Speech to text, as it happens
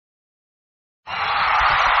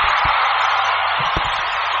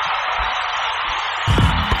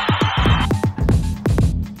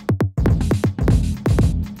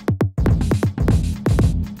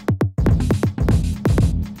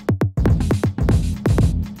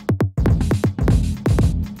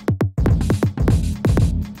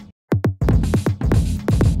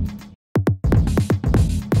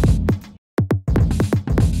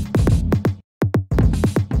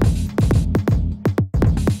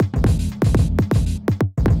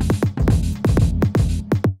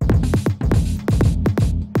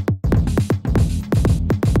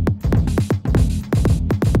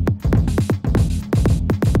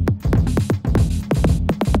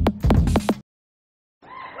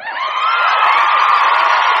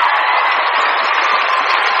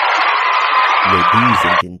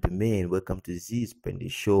man, welcome to this Pendy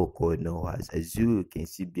show called Noah's. As you can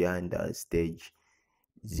see behind our stage,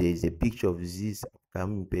 there's a picture of this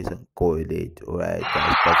upcoming person called it. Alright,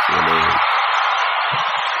 guys, start following.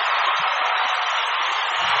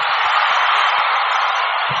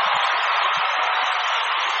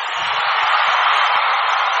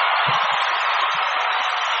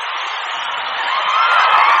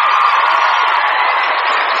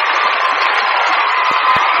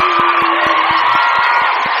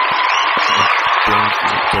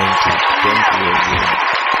 Thank you again.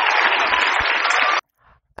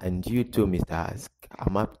 And you too, Mr. Ask.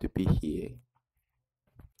 I'm happy to be here.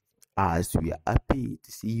 As we are happy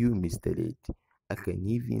to see you, Mr. Late. I can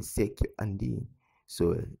even shake your hand in.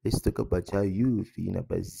 So let's talk about how you feel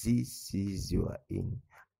about this series you are in.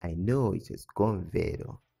 I know it has gone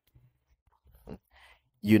viral.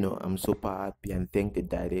 I'm super happy and thank the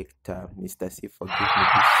director, Mr. C, for giving me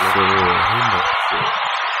this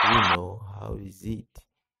show. How is it?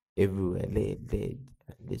 Everywhere led.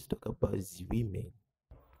 Let's talk about the women.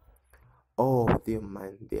 Oh,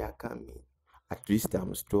 man, they are coming. At least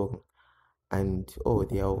I'm strong. And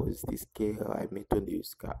there was this girl I met on the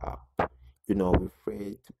Uska app. We're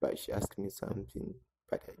afraid, but she asked me something,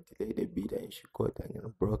 but I delayed a bit and she got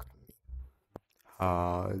and blocked me.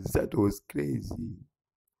 That was crazy.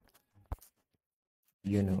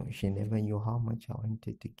 She never knew how much I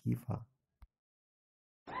wanted to give her.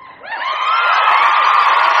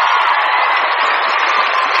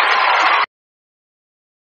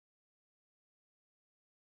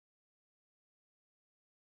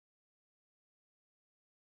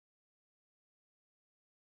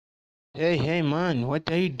 Hey man,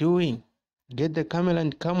 what are you doing? Get the camera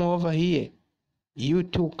and come over here. You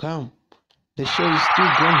two come. The show is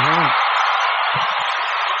still going on.